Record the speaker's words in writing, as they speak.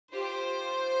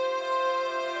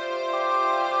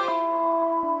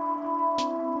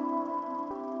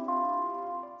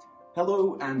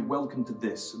Hello and welcome to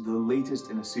this, the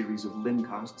latest in a series of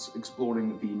LinnCasts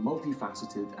exploring the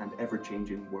multifaceted and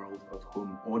ever-changing world of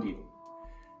home audio.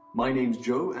 My name's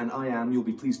Joe and I am, you'll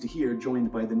be pleased to hear,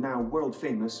 joined by the now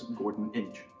world-famous Gordon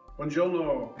Inch.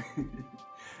 Buongiorno!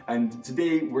 And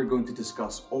today we're going to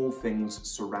discuss all things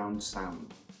surround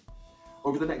sound.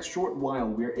 Over the next short while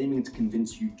we're aiming to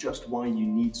convince you just why you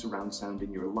need surround sound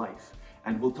in your life,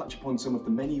 and we'll touch upon some of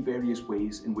the many various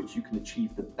ways in which you can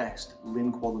achieve the best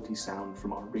Linn quality sound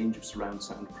from our range of surround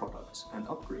sound products and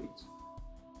upgrades.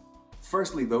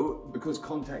 Firstly though, because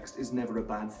context is never a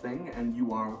bad thing and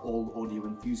you are all audio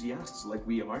enthusiasts like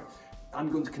we are,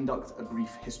 I'm going to conduct a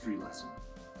brief history lesson.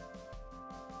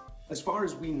 As far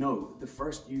as we know, the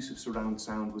first use of surround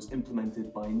sound was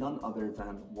implemented by none other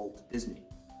than Walt Disney.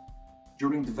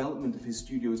 During development of his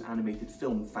studio's animated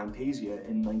film Fantasia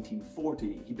in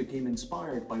 1940, he became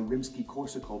inspired by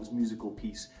Rimsky-Korsakov's musical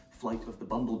piece Flight of the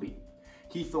Bumblebee.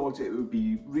 He thought it would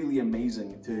be really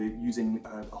amazing to, using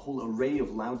a whole array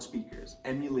of loudspeakers,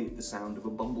 emulate the sound of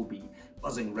a bumblebee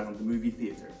buzzing around the movie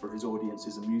theatre for his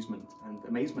audience's amusement and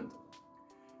amazement.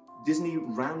 Disney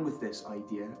ran with this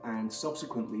idea, and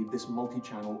subsequently this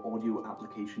multi-channel audio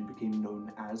application became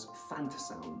known as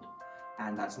Fantasound.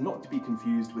 And that's not to be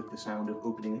confused with the sound of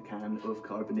opening a can of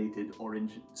carbonated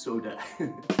orange soda.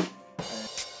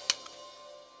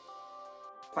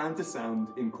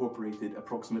 Fantasound incorporated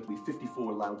approximately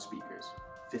 54 loudspeakers,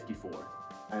 54,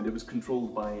 and it was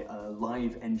controlled by a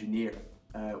live engineer,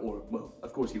 well,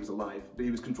 of course he was alive, but he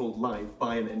was controlled live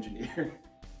by an engineer.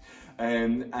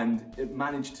 And it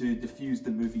managed to diffuse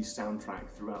the movie's soundtrack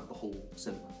throughout the whole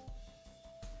cinema.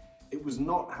 It was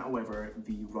not, however,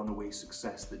 the runaway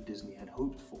success that Disney had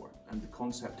hoped for, and the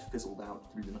concept fizzled out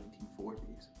through the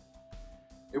 1940s.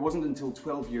 It wasn't until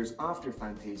 12 years after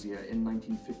Fantasia in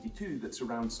 1952 that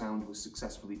surround sound was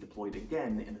successfully deployed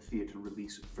again in a theatre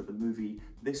release for the movie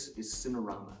This is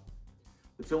Cinerama.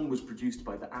 The film was produced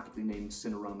by the aptly named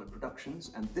Cinerama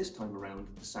Productions, and this time around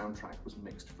the soundtrack was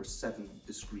mixed for 7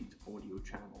 discrete audio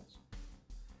channels.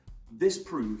 This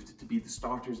proved to be the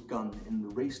starter's gun in the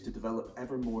race to develop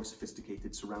ever more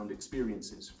sophisticated surround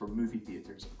experiences for movie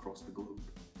theatres across the globe.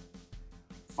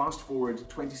 Fast forward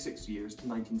 26 years to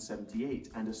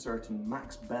 1978, and a certain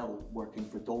Max Bell working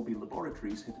for Dolby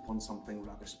Laboratories hit upon something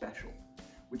rather special,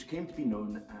 which came to be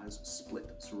known as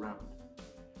split surround.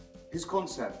 His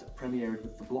concept premiered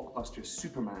with the blockbuster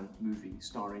Superman movie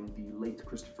starring the late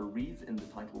Christopher Reeve in the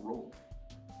title role.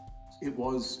 It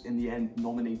was, in the end,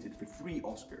 nominated for 3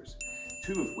 Oscars,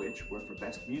 2 of which were for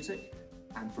Best Music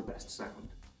and for Best Sound.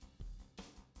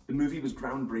 The movie was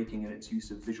groundbreaking in its use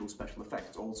of visual special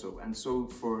effects also, and so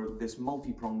for this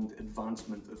multi-pronged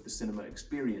advancement of the cinema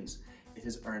experience, it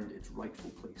has earned its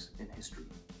rightful place in history.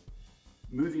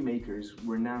 Movie makers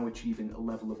were now achieving a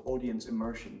level of audience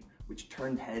immersion which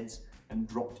turned heads and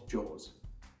dropped jaws.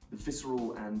 The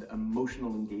visceral and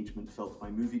emotional engagement felt by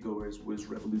moviegoers was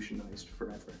revolutionized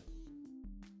forever.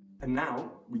 And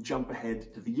now, we jump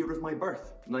ahead to the year of my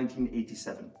birth,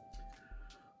 1987.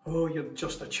 Oh, you're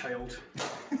just a child.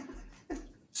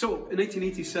 So, in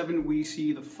 1987 we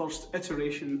see the first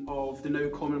iteration of the now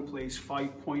commonplace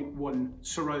 5.1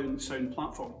 surround sound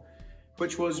platform,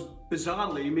 which was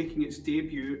bizarrely making its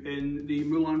debut in the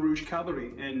Moulin Rouge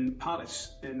Cabaret in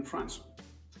Paris, in France.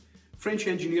 French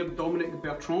engineer Dominique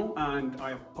Bertrand, and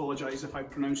I apologise if I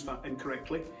pronounced that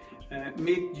incorrectly,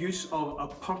 made use of a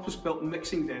purpose-built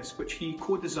mixing desk which he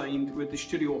co-designed with the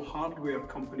studio hardware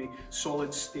company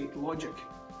Solid State Logic.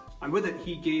 And with it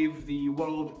he gave the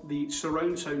world the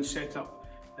surround sound setup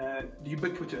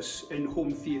ubiquitous in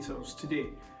home theatres today,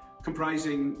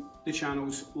 comprising the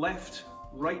channels left,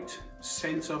 right,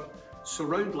 centre,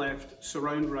 surround left,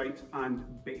 surround right and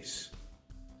bass.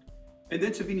 In the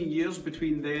intervening years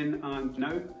between then and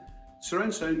now,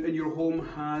 surround sound in your home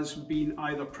has been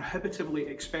either prohibitively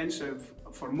expensive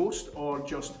for most or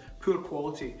just poor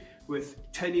quality with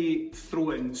tinny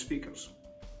throw-in speakers.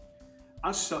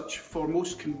 As such, for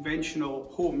most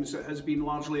conventional homes it has been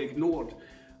largely ignored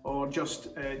or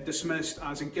just dismissed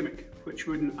as a gimmick which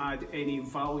wouldn't add any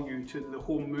value to the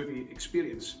home movie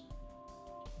experience.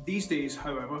 These days,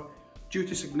 however, due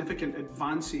to significant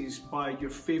advances by your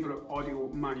favourite audio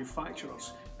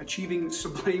manufacturers, achieving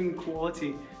sublime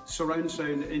quality surround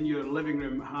sound in your living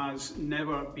room has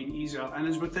never been easier and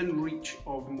is within reach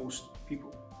of most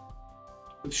people.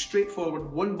 With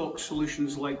straightforward one-box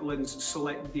solutions like Linn's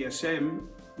Select DSM,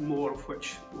 more of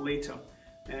which later,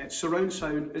 surround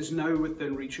sound is now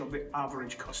within reach of the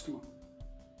average customer.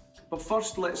 But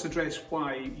first, let's address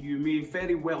why you may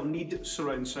very well need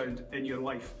surround sound in your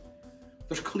life.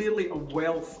 There's clearly a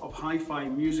wealth of hi-fi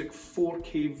music,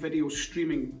 4K video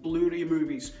streaming, Blu-ray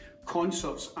movies,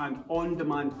 concerts and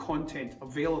on-demand content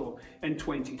available in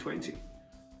 2020.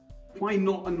 Why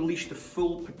not unleash the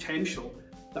full potential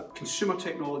that consumer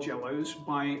technology allows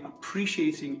by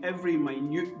appreciating every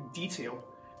minute detail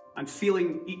and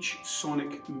feeling each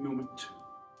sonic moment?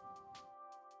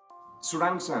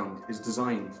 Surround sound is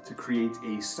designed to create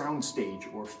a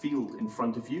soundstage or field in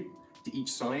front of you, to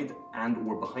each side and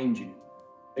or behind you.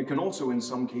 It can also in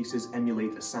some cases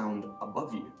emulate a sound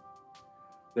above you.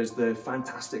 There's the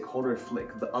fantastic horror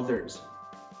flick The Others,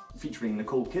 featuring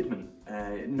Nicole Kidman,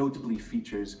 notably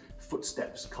features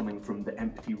footsteps coming from the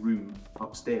empty room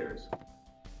upstairs.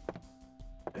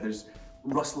 There's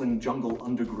rustling jungle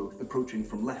undergrowth approaching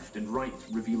from left and right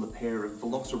reveal a pair of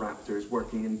velociraptors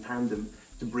working in tandem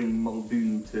to bring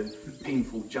Muldoon to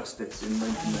painful justice in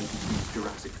 1992's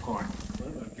Jurassic Park.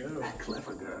 Clever girl.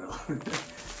 Clever girl.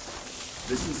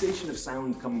 The sensation of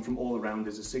sound coming from all around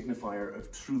is a signifier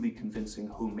of truly convincing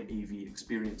home AV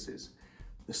experiences.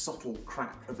 The subtle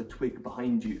crack of a twig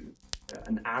behind you,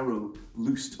 an arrow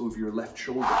loosed over your left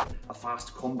shoulder, a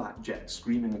fast combat jet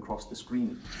screaming across the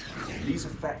screen. These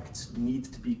effects need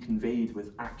to be conveyed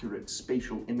with accurate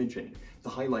spatial imaging to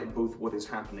highlight both what is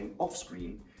happening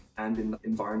off-screen and in the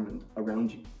environment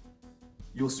around you.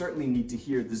 You'll certainly need to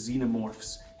hear the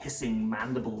xenomorph's hissing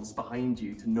mandibles behind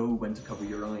you to know when to cover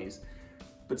your eyes.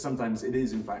 But sometimes it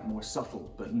is in fact more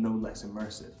subtle, but no less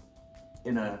immersive.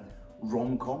 In a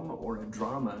rom-com or a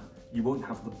drama, you won't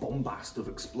have the bombast of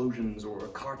explosions or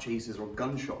car chases or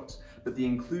gunshots, but the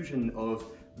inclusion of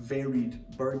varied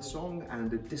birdsong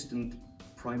and a distant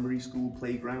primary school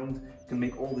playground can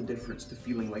make all the difference to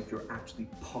feeling like you're actually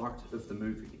part of the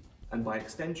movie. And by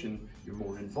extension, you're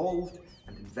more involved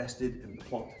and invested in the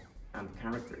plot and the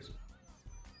characters.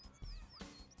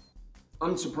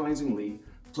 Unsurprisingly,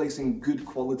 placing good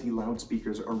quality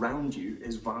loudspeakers around you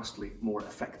is vastly more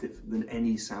effective than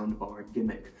any soundbar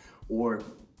gimmick or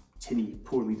tinny,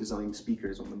 poorly designed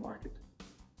speakers on the market.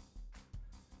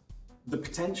 The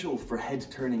potential for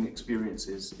head-turning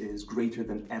experiences is greater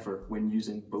than ever when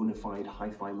using bona fide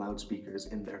hi-fi loudspeakers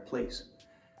in their place.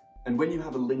 And when you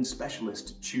have a Linn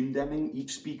specialist tune-demming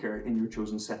each speaker in your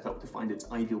chosen setup to find its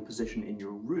ideal position in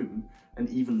your room, and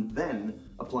even then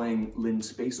applying Linn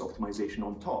space optimization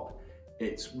on top,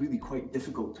 it's really quite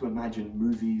difficult to imagine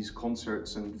movies,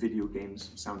 concerts, and video games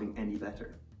sounding any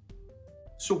better.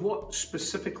 So what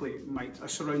specifically might a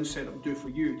surround setup do for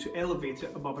you to elevate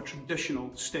it above a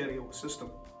traditional stereo system?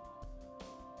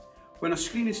 When a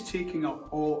screen is taking up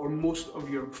all or most of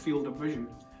your field of vision,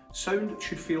 sound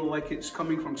should feel like it's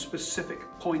coming from specific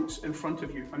points in front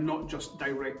of you and not just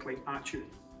directly at you.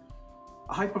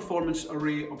 A high-performance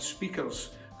array of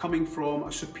speakers coming from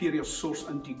a superior source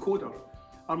and decoder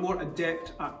are more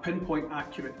adept at pinpoint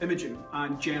accurate imaging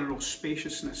and general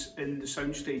spaciousness in the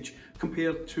soundstage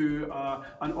compared to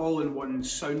an all-in-one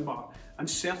soundbar, and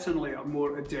certainly are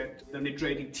more adept than the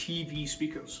dreaded TV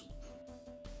speakers.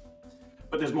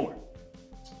 But there's more.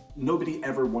 Nobody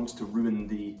ever wants to ruin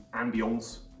the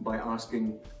ambience by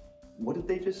asking, what did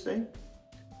they just say?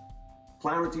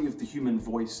 Clarity of the human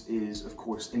voice is, of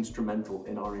course, instrumental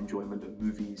in our enjoyment of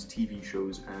movies, TV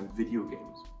shows, and video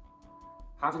games.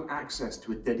 Having access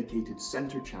to a dedicated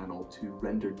center channel to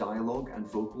render dialogue and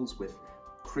vocals with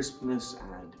crispness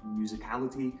and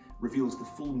musicality reveals the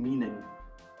full meaning,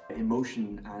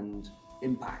 emotion, and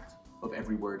impact of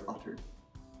every word uttered.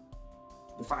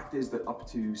 The fact is that up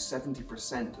to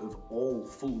 70% of all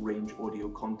full-range audio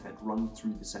content runs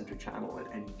through the center channel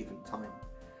at any given time.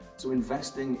 So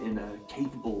investing in a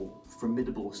capable,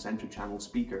 formidable center channel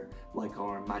speaker like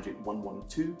our Magic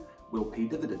 112 will pay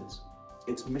dividends.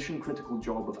 Its mission-critical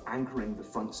job of anchoring the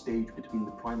front stage between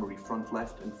the primary front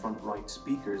left and front right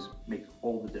speakers make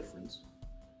all the difference.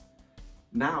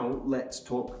 Now let's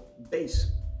talk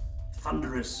bass.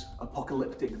 Thunderous,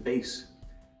 apocalyptic bass.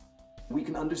 We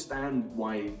can understand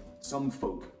why some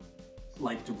folk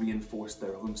like to reinforce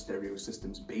their home stereo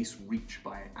system's bass reach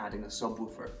by adding a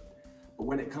subwoofer. But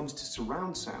when it comes to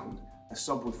surround sound, a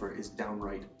subwoofer is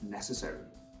downright necessary.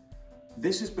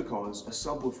 This is because a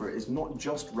subwoofer is not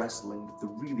just wrestling with the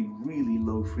really, really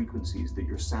low frequencies that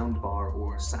your soundbar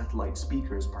or satellite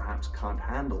speakers perhaps can't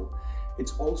handle.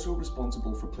 It's also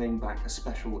responsible for playing back a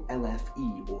special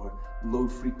LFE or low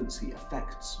frequency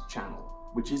effects channel,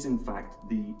 which is in fact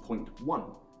the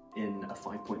 0.1 in a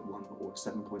 5.1 or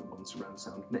 7.1 surround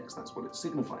sound mix. That's what it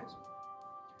signifies.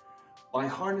 By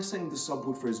harnessing the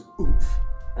subwoofer's oomph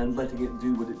and letting it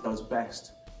do what it does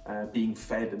best, being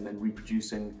fed and then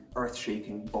reproducing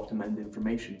earth-shaking bottom-end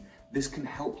information, this can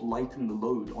help lighten the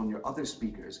load on your other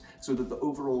speakers so that the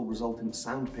overall resultant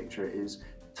sound picture is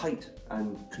tight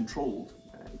and controlled,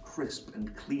 crisp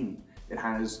and clean. It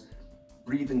has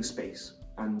breathing space,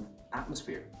 and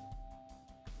atmosphere.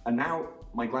 And now,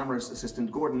 my glamorous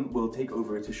assistant Gordon will take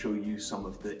over to show you some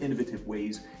of the innovative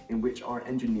ways in which our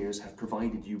engineers have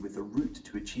provided you with a route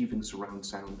to achieving surround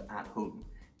sound at home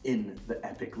in the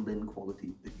epic Linn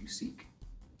quality that you seek.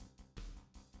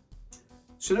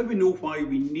 So now we know why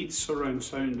we need surround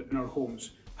sound in our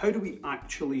homes. How do we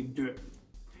actually do it?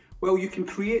 Well, you can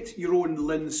create your own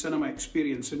Linn cinema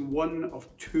experience in one of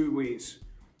two ways.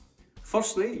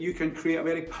 Firstly, you can create a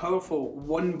very powerful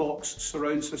one-box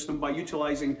surround system by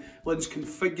utilising Linn's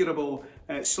configurable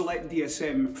Select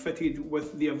DSM fitted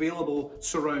with the available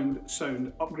Surround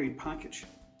Sound upgrade package.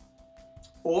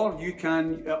 Or you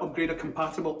can upgrade a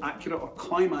compatible Accurate or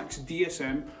Climax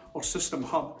DSM or System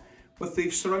Hub with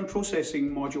the surround processing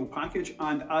module package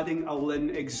and adding a Linn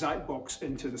exact box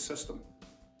into the system.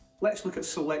 Let's look at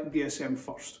Select DSM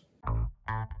first.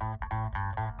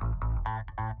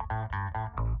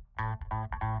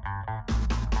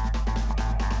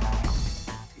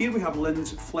 Here we have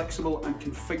Linn's flexible and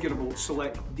configurable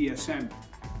Select DSM,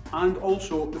 and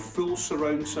also the full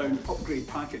surround sound upgrade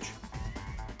package.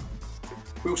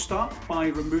 We'll start by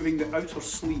removing the outer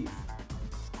sleeve,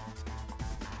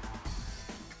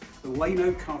 the line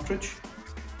out cartridge,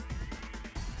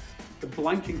 the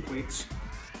blanking plates,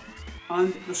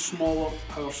 and the smaller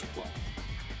power supply.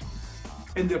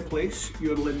 In their place,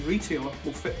 your Linn retailer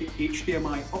will fit the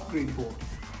HDMI upgrade board,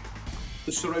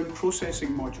 the surround processing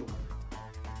module,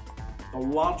 a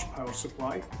large power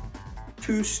supply,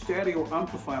 2 stereo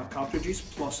amplifier cartridges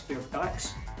plus their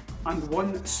DACs, and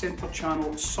 1 centre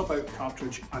channel sub-out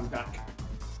cartridge and DAC.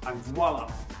 And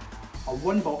voila! A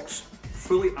one-box,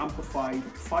 fully amplified,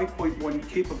 5.1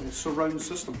 capable surround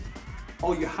system.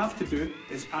 All you have to do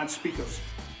is add speakers.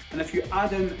 And if you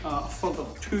add in a further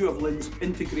 2 of Linn's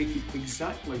integrated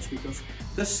exact loudspeakers,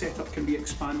 this setup can be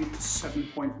expanded to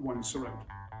 7.1 surround.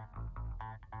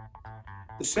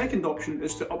 The second option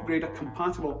is to upgrade a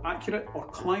compatible Accurate or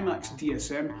Climax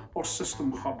DSM or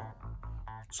System Hub.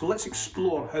 So let's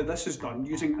explore how this is done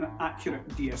using an Accurate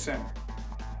DSM.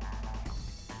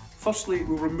 Firstly,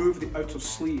 we'll remove the outer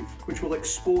sleeve, which will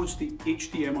expose the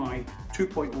HDMI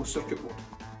 2.0 circuit board.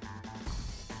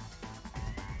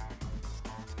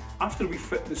 After we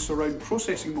fit the surround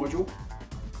processing module,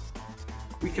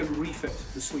 we can refit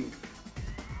the sleeve.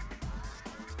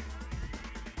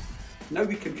 Now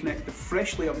we can connect the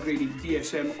freshly upgraded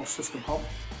DSM or System Hub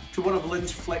to one of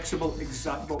Linn's flexible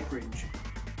exact box range.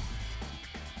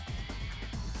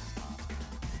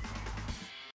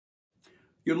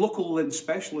 Your local Linn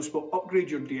specialist will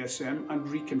upgrade your DSM and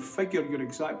reconfigure your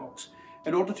exact box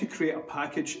in order to create a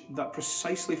package that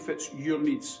precisely fits your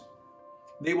needs.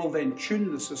 They will then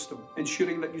tune the system,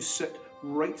 ensuring that you sit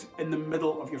right in the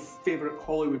middle of your favourite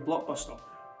Hollywood blockbuster,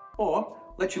 or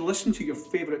let you listen to your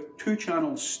favourite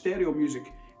 2-channel stereo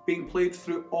music being played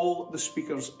through all the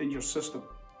speakers in your system.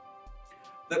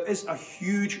 There is a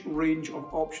huge range of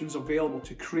options available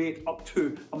to create up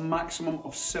to a maximum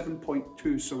of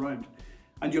 7.2 surround,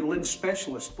 and your Linn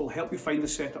specialist will help you find the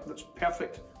setup that's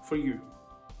perfect for you.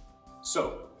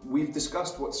 So, we've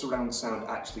discussed what surround sound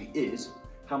actually is,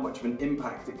 how much of an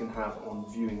impact it can have on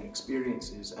viewing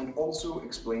experiences, and also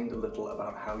explained a little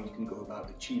about how you can go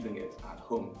about achieving it at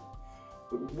home.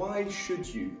 But why should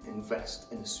you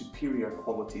invest in a superior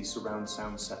quality surround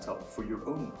sound setup for your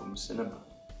own home cinema?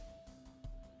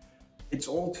 It's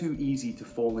all too easy to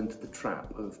fall into the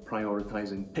trap of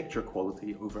prioritizing picture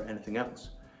quality over anything else,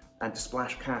 and to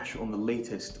splash cash on the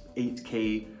latest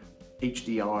 8K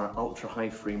HDR ultra high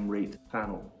frame rate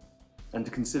panel, and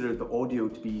to consider the audio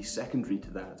to be secondary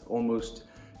to that, almost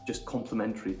just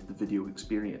complementary to the video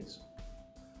experience.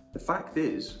 The fact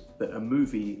is that a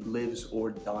movie lives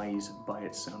or dies by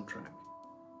its soundtrack.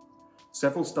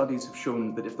 Several studies have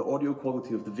shown that if the audio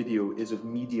quality of the video is of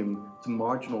medium to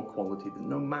marginal quality, then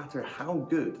no matter how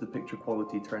good the picture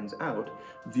quality turns out,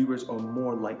 viewers are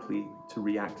more likely to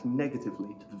react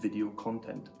negatively to the video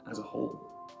content as a whole.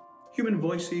 Human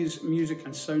voices, music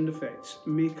and sound effects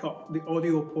make up the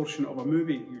audio portion of a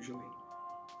movie usually.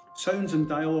 Sounds and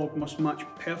dialogue must match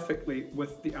perfectly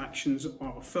with the actions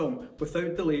of a film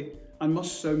without delay and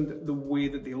must sound the way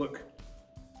that they look.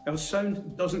 If a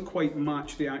sound doesn't quite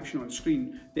match the action on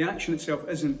screen, the action itself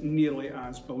isn't nearly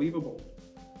as believable.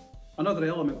 Another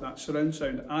element that surround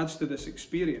sound adds to this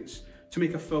experience to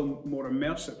make a film more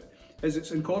immersive is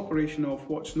its incorporation of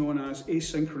what's known as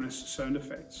asynchronous sound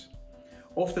effects.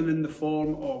 Often in the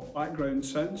form of background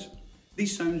sounds,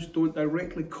 these sounds don't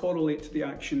directly correlate to the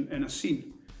action in a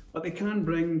scene, but they can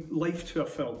bring life to a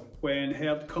film when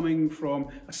heard coming from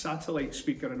a satellite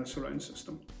speaker in a surround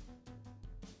system.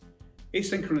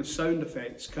 Asynchronous sound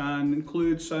effects can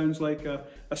include sounds like a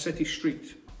city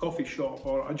street, a coffee shop,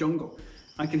 or a jungle,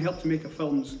 and can help to make a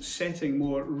film's setting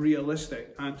more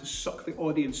realistic and to suck the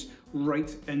audience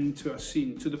right into a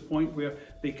scene to the point where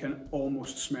they can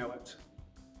almost smell it.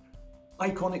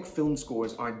 Iconic film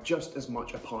scores are just as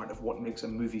much a part of what makes a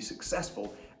movie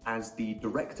successful as the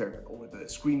director or the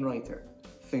screenwriter.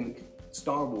 Think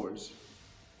Star Wars,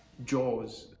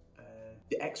 Jaws,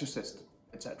 The Exorcist,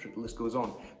 etc. The list goes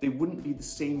on. They wouldn't be the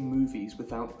same movies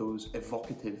without those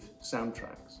evocative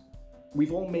soundtracks.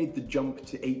 We've all made the jump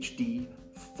to HD,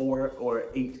 4 or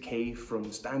 8K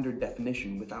from standard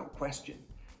definition without question.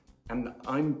 And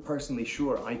I'm personally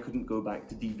sure I couldn't go back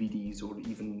to DVDs or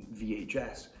even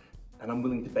VHS, and I'm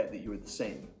willing to bet that you're the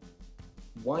same.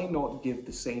 Why not give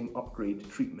the same upgrade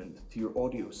treatment to your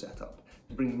audio setup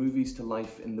to bring movies to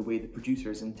life in the way the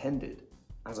producers intended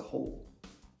as a whole?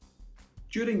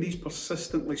 During these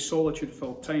persistently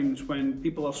solitude-filled times when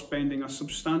people are spending a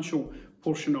substantial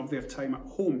portion of their time at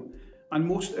home, and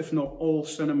most if not all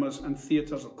cinemas and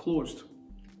theatres are closed,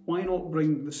 why not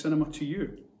bring the cinema to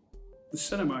you? The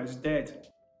cinema is dead.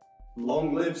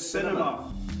 Long live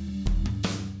cinema!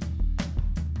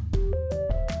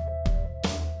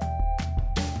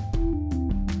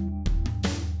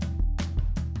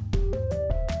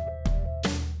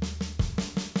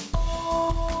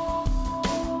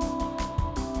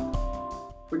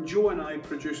 When Joe and I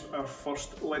produced our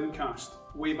first LinnCast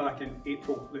way back in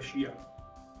April this year,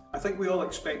 I think we all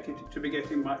expected to be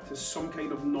getting back to some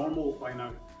kind of normal by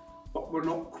now, but we're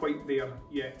not quite there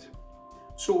yet.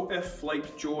 So if,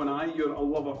 like Joe and I, you're a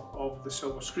lover of the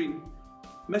silver screen,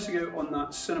 missing out on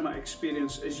that cinema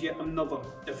experience is yet another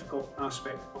difficult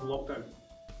aspect of lockdown.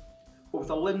 But with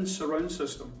a Linn surround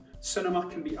system, cinema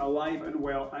can be alive and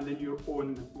well and in your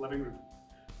own living room.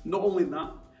 Not only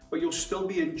that, but you'll still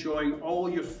be enjoying all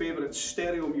your favourite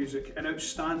stereo music in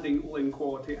outstanding Linn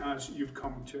quality as you've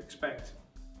come to expect.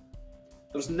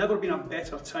 There's never been a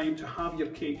better time to have your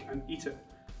cake and eat it,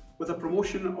 with a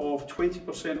promotion of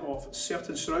 20% off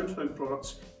certain surround sound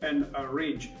products in our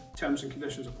range. Terms and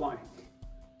conditions apply.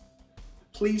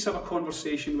 Please have a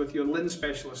conversation with your Linn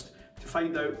specialist to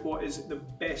find out what is the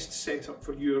best setup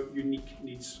for your unique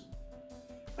needs.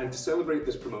 And to celebrate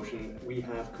this promotion, we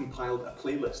have compiled a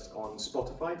playlist on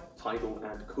Spotify, Tidal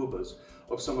and Qobuz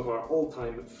of some of our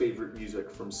all-time favourite music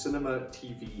from cinema,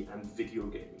 TV and video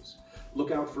games.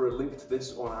 Look out for a link to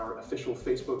this on our official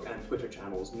Facebook and Twitter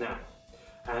channels now.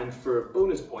 And for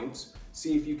bonus points,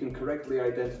 see if you can correctly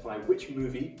identify which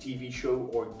movie, TV show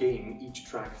or game each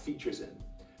track features in.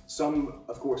 Some,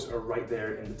 of course, are right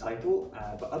there in the title,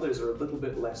 but others are a little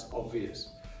bit less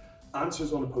obvious.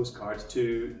 Answers on a postcard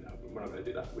to... No, we're not going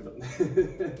to do that, we're not.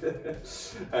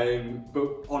 But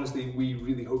honestly, we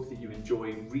really hope that you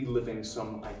enjoy reliving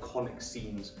some iconic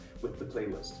scenes with the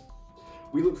playlist.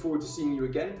 We look forward to seeing you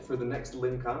again for the next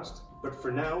LinnCast, but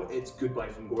for now, it's goodbye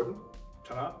from Gordon.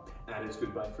 Ta-ra. And it's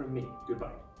goodbye from me.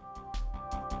 Goodbye.